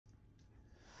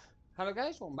Hello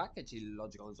guys, welcome back. It's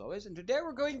Logical as always, and today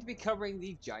we're going to be covering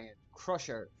the Giant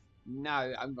Crusher. Now,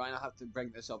 I'm going to have to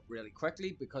bring this up really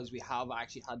quickly because we have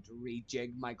actually had to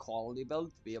rejig my quality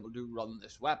build to be able to run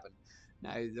this weapon.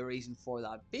 Now, the reason for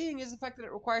that being is the fact that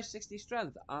it requires 60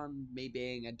 strength, and me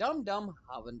being a dum-dum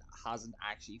hasn't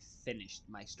actually finished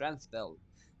my strength build.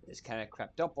 This kind of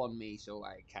crept up on me, so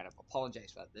I kind of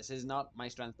apologize for that. This is not my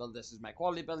strength build, this is my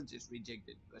quality build, just rejigged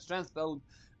it to a strength build,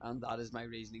 and that is my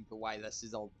reasoning for why this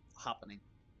is all happening.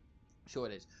 So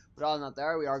it is. But other than that,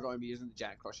 there we are going to be using the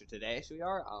Giant Crusher today. So we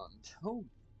are, and oh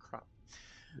crap!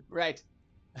 Right,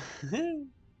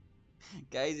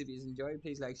 guys, if you enjoyed,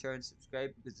 please like, share, and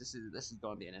subscribe because this is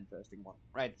going to be an interesting one.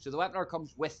 Right. So the weapon art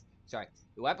comes with the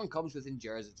weapon comes with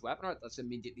Endure as its weapon art. That's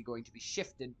immediately going to be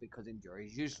shifted because Endure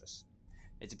is useless.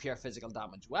 It's a pure physical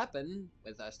damage weapon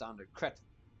with a standard crit.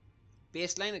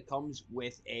 Baseline, it comes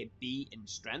with a B in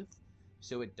strength,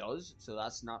 so it does. So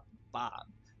that's not bad.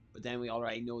 But then we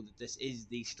already know that this is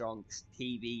the strongest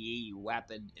PvE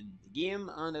weapon in the game,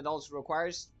 and it also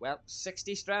requires, well,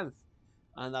 60 strength.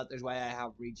 And that is why I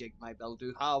have rejigged my build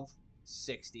to have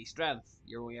 60 strength.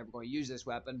 You're only ever going to use this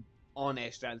weapon on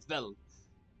a strength build.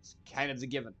 It's kind of the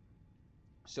given.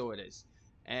 So it is.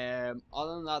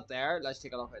 Other than that there, let's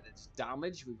take a look at its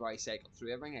damage. We've already cycled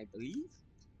through everything, I believe.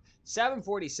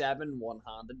 747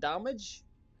 one-handed damage.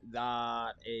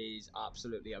 That is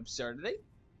absolutely absurdity.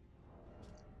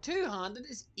 Two-handed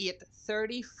is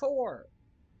 834.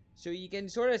 So you can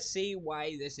sort of see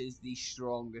why this is the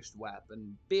strongest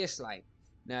weapon baseline.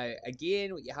 Now,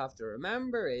 again, what you have to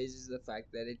remember is the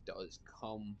fact that it does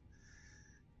come.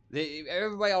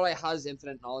 Everybody already has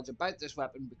infinite knowledge about this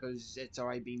weapon because it's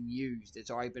already been used. It's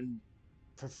already been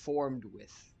performed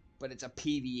with. But it's a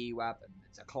PvE weapon.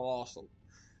 It's a colossal.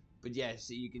 But yes,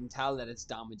 you can tell that its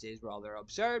damage is rather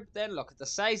absurd. But then look at the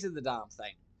size of the damn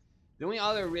thing. The only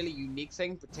other really unique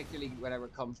thing, particularly whenever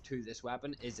it comes to this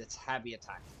weapon, is its heavy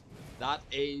attack. That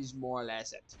is more or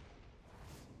less it.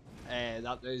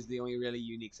 That is the only really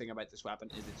unique thing about this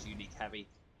weapon, is its unique heavy.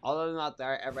 Other than that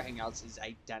there, everything else is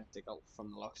identical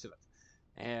from the looks of it.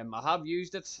 I have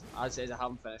used it. As I said, I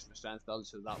haven't finished my strength build,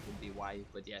 so that would be why.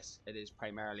 But yes, it is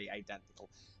primarily identical.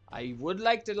 I would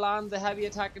like to land the heavy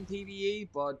attack in PvE,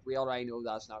 but we already know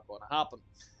that's not going to happen.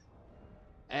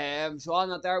 So on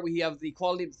that there, we have the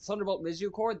quality of the Thunderbolt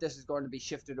Mizu cord. This is going to be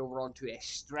shifted over onto a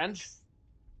strength,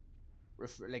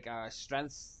 like a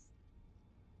strength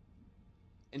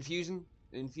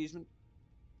infusement.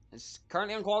 It's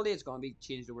currently on quality. It's going to be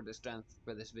changed over to strength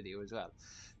for this video as well.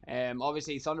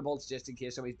 Obviously Thunderbolts just in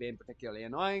case somebody's being particularly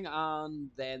annoying, and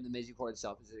then the Mizu cord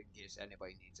itself is in case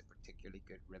anybody needs a particularly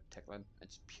good rib tickling.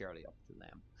 It's purely up to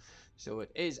them. So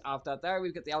it is. After that there,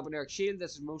 we've got the Albinauric Shield.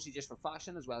 This is mostly just for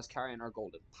fashion, as well as carrying our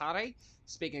golden parry.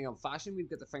 Speaking of fashion, we've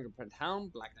got the Fingerprint Helm,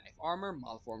 Black Knife Armor,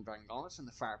 Malformed Dragon Gauntlets, and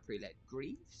the Fire Prelate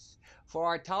Greaves. For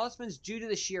our talismans, due to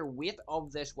the sheer weight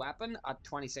of this weapon at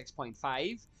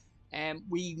 26.5,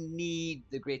 we need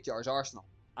the Great Jar's Arsenal.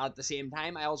 At the same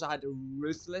time, I also had to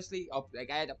ruthlessly I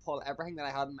had to pull everything that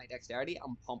I had in my dexterity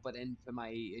and pump it into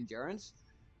my endurance.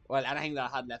 Well, anything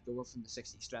that I had left over from the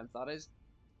 60 strength, that is.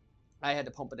 I had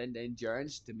to pump it into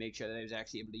endurance to make sure that I was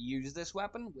actually able to use this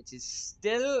weapon, which is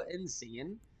still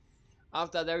insane.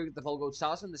 After there, we get the full gold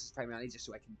talisman. This is primarily just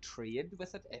so I can trade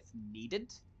with it if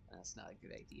needed. That's not a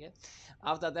good idea.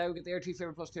 After that, there we get the Air 2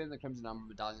 Favor plus 2 and the Crimson Armor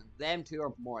Medallion. Them two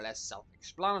are more or less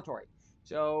self-explanatory.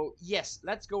 So, yes,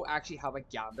 let's go actually have a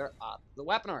gander at the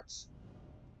weapon arts.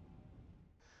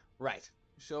 Right.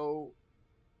 So,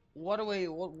 what do we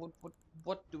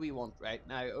want right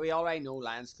now? We already know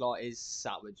Lion's Claw is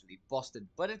savagely busted,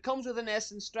 but it comes with an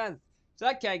S in strength. So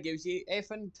that kind of gives you a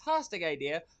fantastic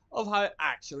idea of how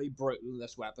actually brutal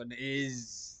this weapon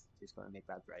is. Just going to make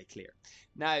that very clear.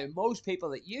 Now, most people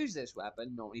that use this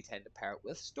weapon normally tend to pair it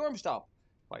with Stormstomp.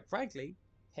 Quite frankly,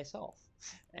 piss off.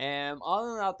 Other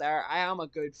than that, there, I am an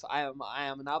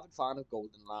avid fan of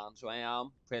Golden Land, so I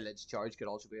am. Privilege Charge could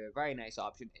also be a very nice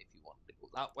option if you wanted to go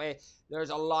that way. There's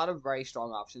a lot of very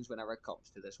strong options whenever it comes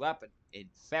to this weapon, in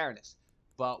fairness.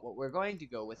 But what we're going to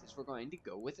go with is we're going to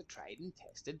go with a tried and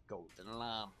tested Golden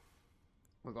Lamb.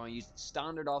 We're going to use it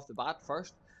standard off the bat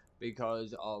first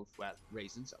because of, well,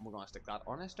 reasons, and we're going to stick that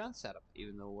on a strength setup,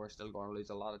 even though we're still going to lose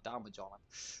a lot of damage on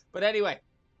it. But anyway,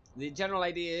 the general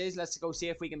idea is let's go see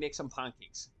if we can make some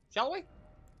pancakes, shall we?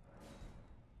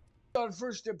 Our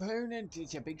first opponent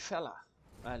is a big fella.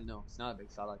 Well, no, it's not a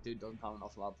big fella. Dude doesn't have an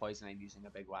awful lot of poison. I'm using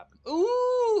a big weapon.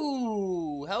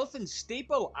 Ooh, health and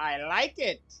steeple. I like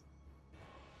it.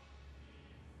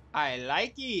 I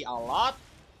like it a lot.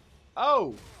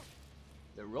 Oh,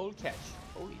 the roll catch.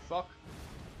 Holy fuck.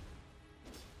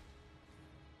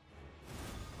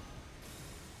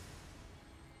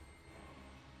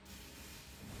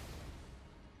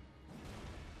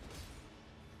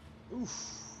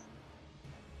 Oof.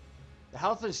 The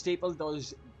health and staple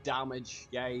does damage,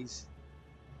 guys.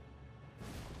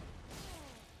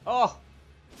 Oh!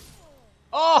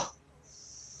 Oh!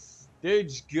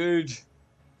 Dude's good.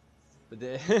 But,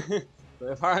 but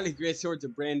apparently great swords are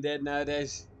brain dead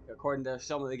nowadays, according to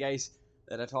some of the guys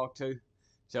that I talked to.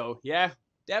 So, yeah,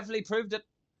 definitely proved it.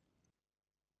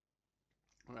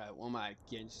 Alright, what am I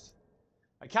against?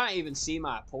 I can't even see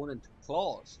my opponent.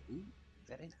 Claws. Ooh,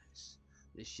 very nice.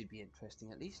 This should be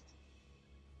interesting at least.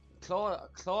 A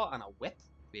claw and a whip,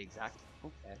 to be exact.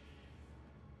 Okay.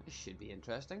 This should be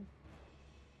interesting.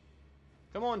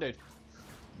 Come on, dude.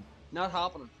 Not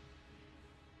happening.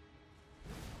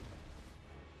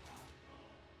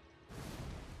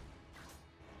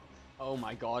 Oh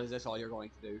my god, is this all you're going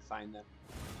to do? Fine then.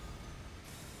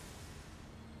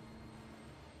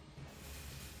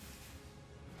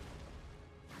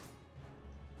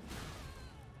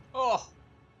 Oh!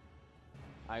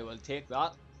 I will take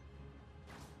that.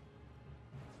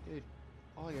 Dude,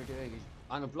 all you're doing is...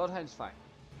 And the Bloodhound's fine.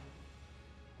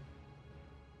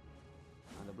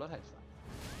 And the Bloodhound's fine.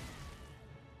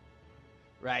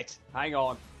 Right, hang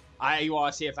on. I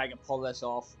want to see if I can pull this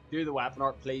off. Do the weapon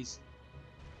art, please.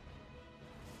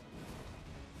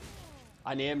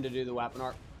 I aim to do the weapon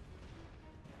art.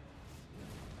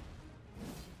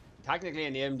 Technically, I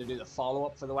aim to do the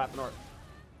follow-up for the weapon art.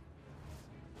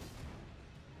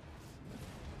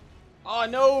 Oh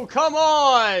no, come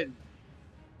on!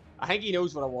 I think he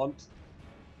knows what I want.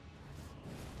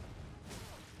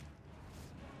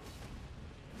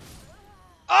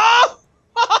 Oh!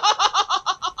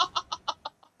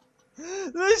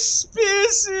 The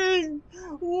spacing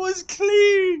was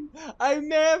clean. I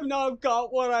may have not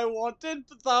got what I wanted,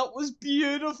 but that was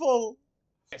beautiful.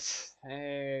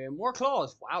 More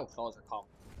claws. Wow, claws are common.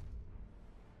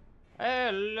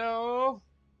 Hello.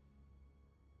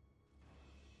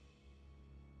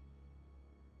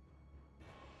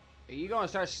 Are you gonna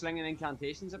start slinging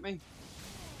incantations at me?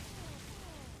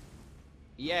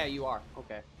 Yeah, you are.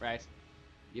 Okay, right.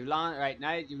 You've landed right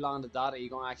now. You've landed that. Are you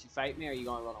gonna actually fight me, or are you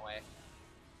gonna run away?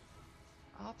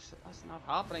 Oops, that's not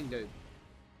happening, dude.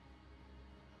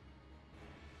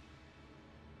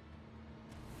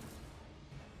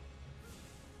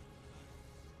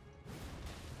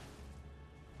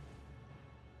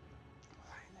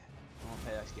 Fine then. I won't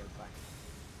play that skill back.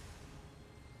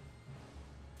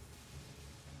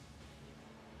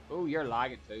 Oh, you're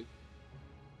lagging too.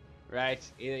 Right,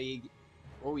 either you...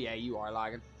 Oh yeah, you are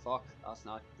lagging. Fuck, that's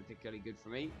not particularly good for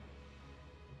me.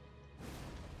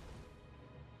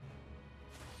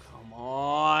 Come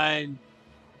on!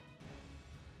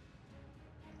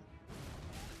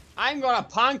 I'm gonna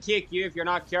pancake you if you're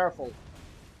not careful.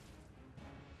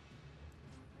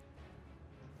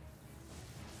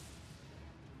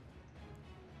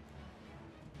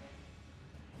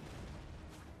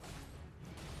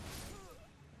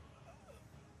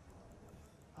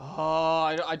 Oh,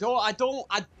 I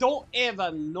don't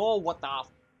even know what the...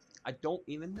 I don't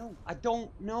even know. I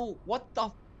don't know. What the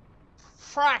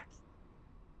frack?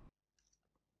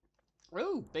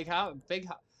 Ooh,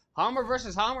 hammer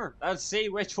versus hammer. Let's see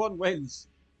which one wins.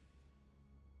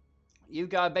 You've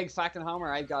got a big fucking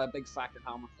hammer. I've got a big fucking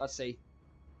hammer. Let's see.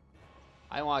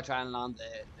 I want to try and land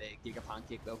the Giga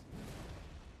Pancake though.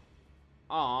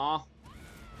 Aww.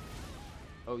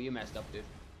 Oh, you messed up, dude.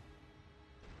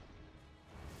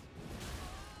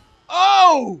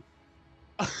 Oh!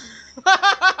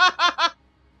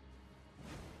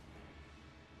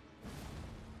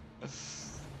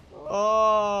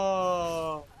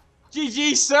 Oh!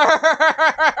 GG, sir!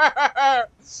 That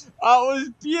was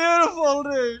beautiful,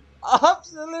 dude.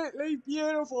 Absolutely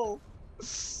beautiful.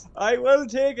 I will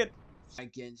take it.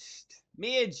 Against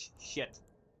Mage. Shit.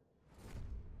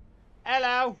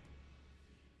 Hello.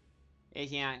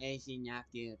 It's not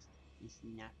good. It's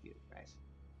not good, right?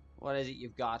 What is it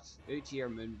you've got? Uchi or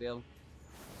Moonbill?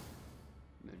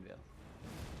 Moonbill.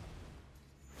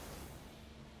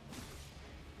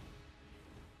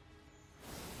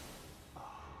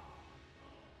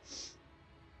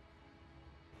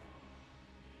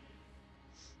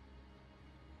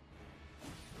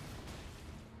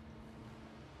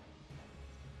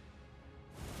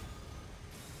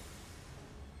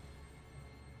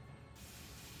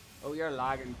 Oh, you're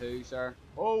lagging too, sir.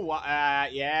 Oh,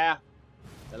 yeah.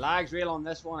 The lag's real on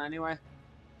this one anyway.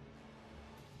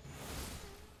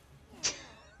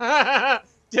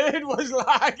 Dude was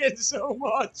lagging so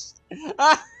much.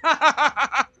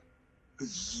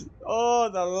 Oh,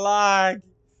 the lag.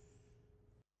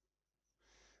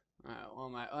 What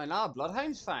am I? Oh, now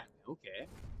Bloodhound's fine. Okay.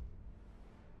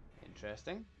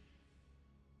 Interesting.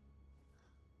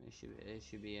 It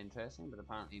should be interesting, but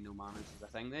apparently no manners is a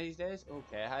thing these days.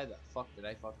 Okay, how the fuck did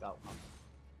I fuck that one up?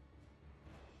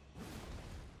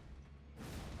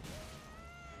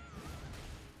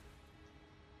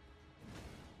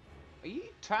 Are you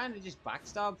trying to just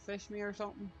backstab fish me or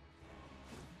something?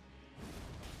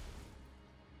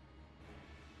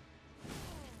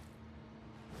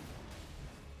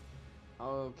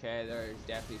 Okay, there's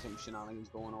definitely some shenanigans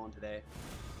going on today.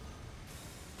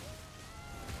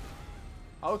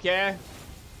 Okay.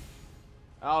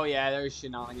 Oh yeah, there's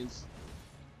shenanigans.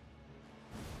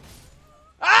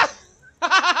 Ah!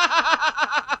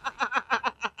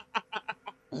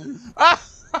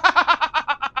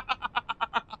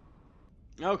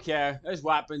 Okay, this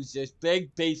weapon's just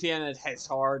big, beefy, and it hits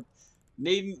hard.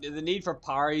 The need for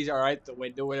parries are out the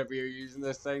window whenever you're using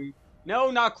this thing.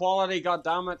 No, not quality. God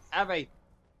damn it, heavy.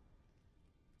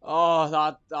 Oh,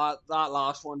 that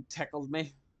last one tickled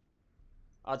me.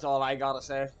 That's all I gotta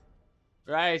say.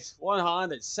 Right, one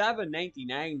hand at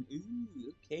 799.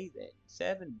 Ooh, okay then,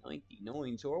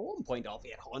 799. So we're 1 point off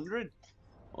 800.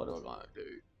 What are we gonna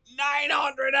do?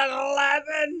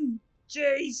 911.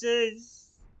 Jesus,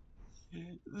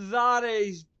 that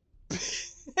is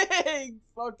big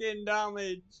fucking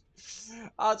damage.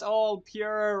 That's all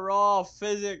pure raw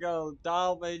physical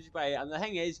damage, mate. And the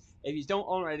thing is, if you don't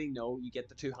already know, you get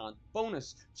the two-hand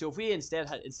bonus. So if we instead of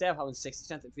having 60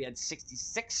 strength, if we had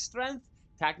 66 strength,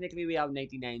 technically we have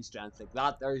 99 strength. Like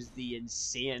that, there's the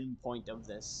insane point of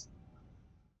this.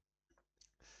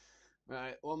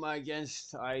 Right, what am I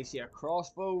against? I see a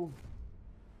crossbow.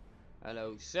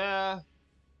 Hello, sir.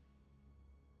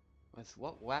 With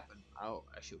what weapon? Oh,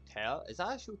 a shotel. Is that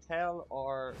a shotel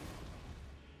or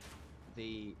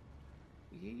the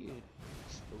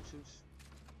explosives?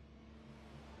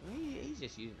 I mean, he's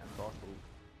just using a crossbow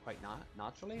quite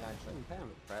naturally, actually. I'm kind of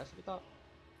impressed with that.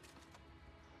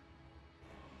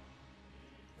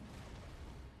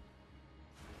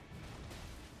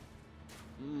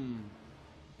 Hmm.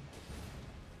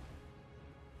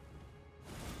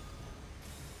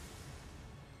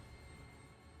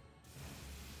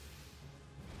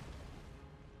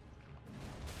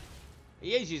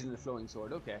 He is using the flowing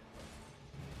sword, okay.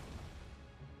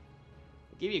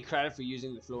 I'll give you credit for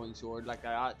using the flowing sword, like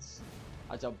that's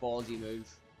a ballsy move.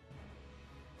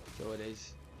 So it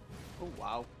is. Oh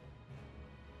wow.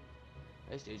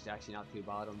 This dude's actually not too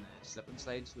bad on the slip and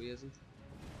slide, so he isn't.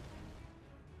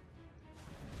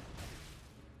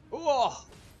 Oh!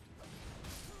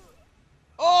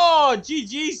 Oh,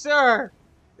 GG, sir!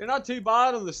 You're not too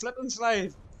bad on the slip and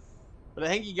slide. But I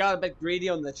think you got a bit greedy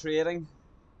on the trading.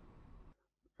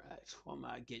 Right, what am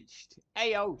I against?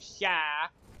 Ayo, Sha!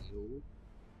 Yo.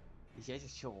 Is that a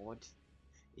sword?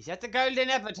 Is that the golden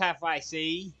epitaph I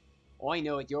see? Oh, I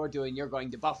know what you're doing. You're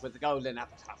going to buff with the golden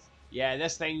epitaph. Yeah,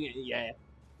 this thing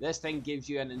gives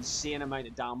you an insane amount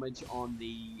of damage on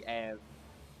the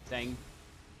thing.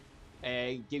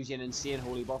 Gives you an insane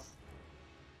holy buff.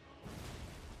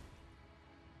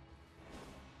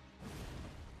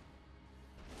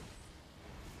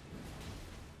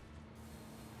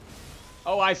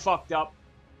 Oh, I fucked up.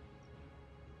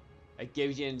 It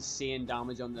gives you insane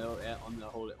damage on the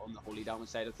holy damage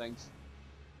side of things.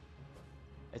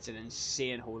 It's an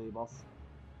insane holy buff.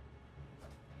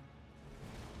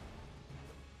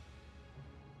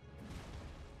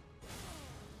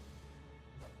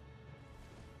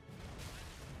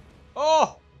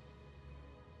 Oh!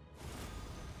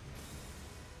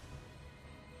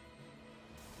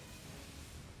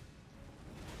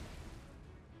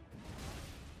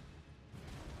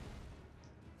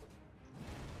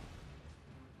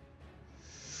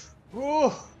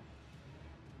 Oh!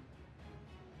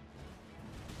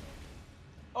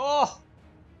 Oh!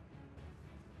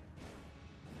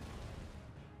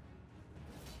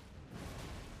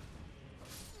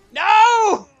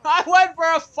 No! I went for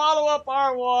a follow-up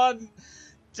R1!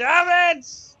 Damn it!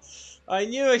 I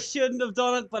knew I shouldn't have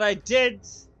done it, but I did.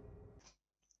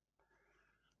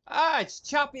 Ah, it's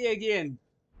choppy again.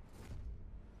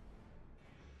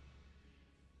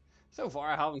 So far,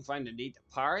 I haven't found the need to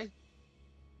parry.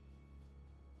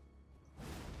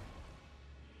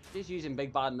 Just using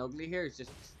Big Bad and Ugly here is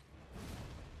just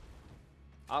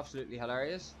absolutely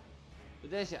hilarious.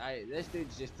 But this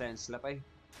dude's just playing slippy.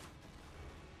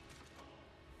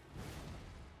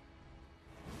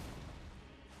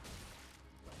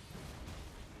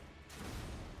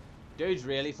 Dude's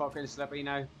really fucking slippy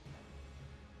now.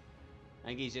 I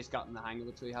think he's just gotten the hang of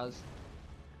it, so he has.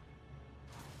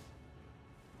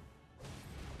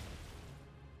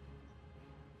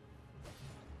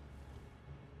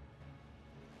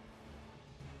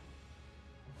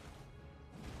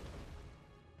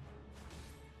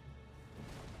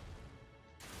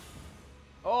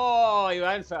 he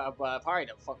went for a parry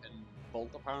to fucking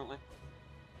bolt, apparently.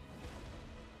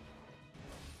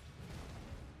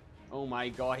 Oh my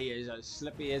god, he is as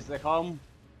slippy as they come.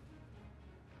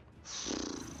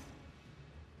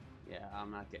 Yeah,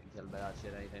 I'm not getting killed by that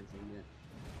shit anytime soon yet.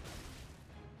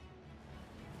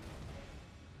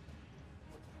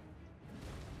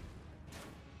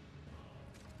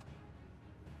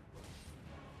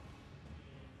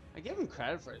 I give him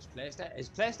credit for his playstyle. His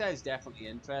playstyle is definitely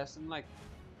interesting, like.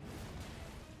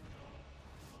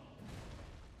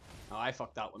 Oh, I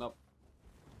fucked that one up.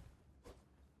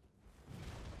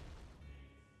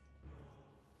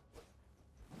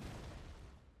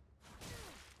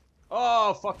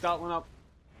 Oh, fuck that one up.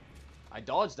 I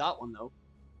dodged that one, though.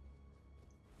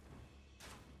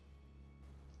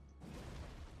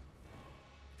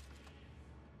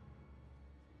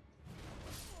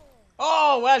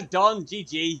 Oh, well done,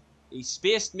 GG. He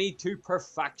spaced me to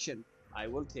perfection. I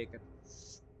will take it.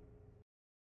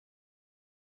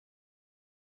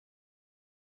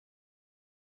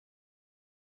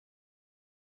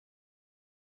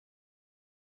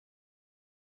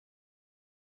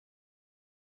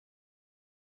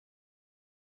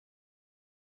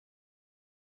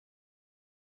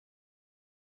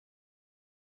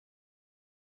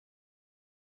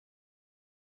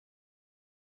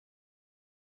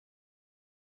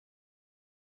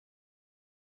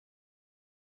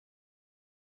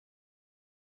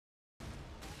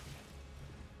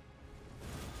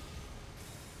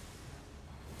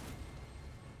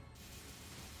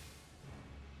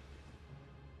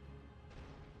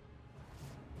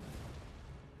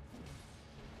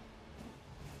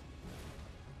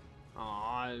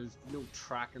 Oh, there's no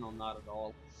tracking on that at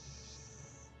all.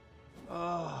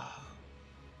 Oh.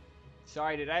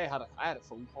 Sorry, today I had a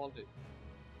phone call, dude.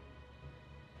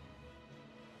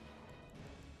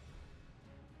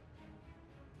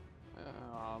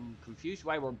 I'm confused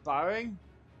why we're bowing.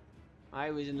 I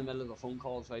was in the middle of a phone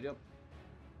call, so I do.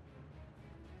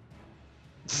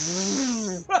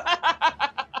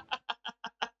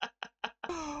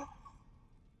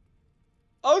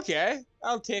 Okay,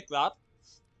 I'll take that.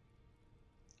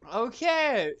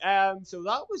 Okay, so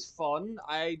that was fun.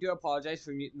 I do apologize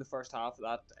for muting the first half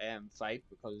of that fight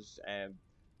because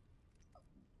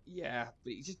yeah,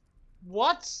 but you just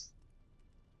what?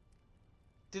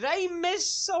 Did I miss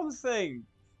something?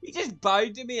 He just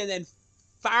bowed to me and then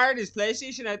fired his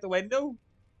PlayStation out the window.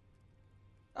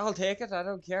 I'll take it. I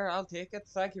don't care. I'll take it.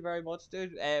 Thank you very much,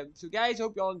 dude. So guys,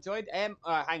 hope you all enjoyed. Hang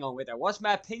on, wait there. What's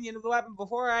my opinion of the weapon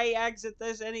before I exit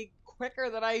this any quicker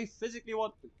than I physically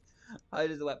want to? How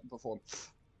does the weapon perform?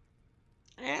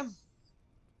 Um,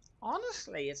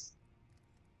 honestly,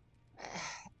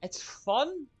 it's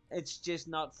fun. It's just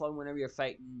not fun whenever you're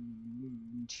fighting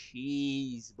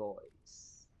cheese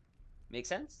boys. Make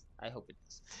sense? I hope it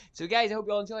does. So guys, I hope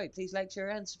you all enjoyed. Please like, share,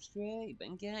 and subscribe.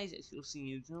 And guys, I shall see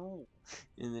you all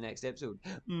in the next episode.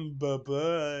 Bye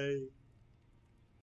bye.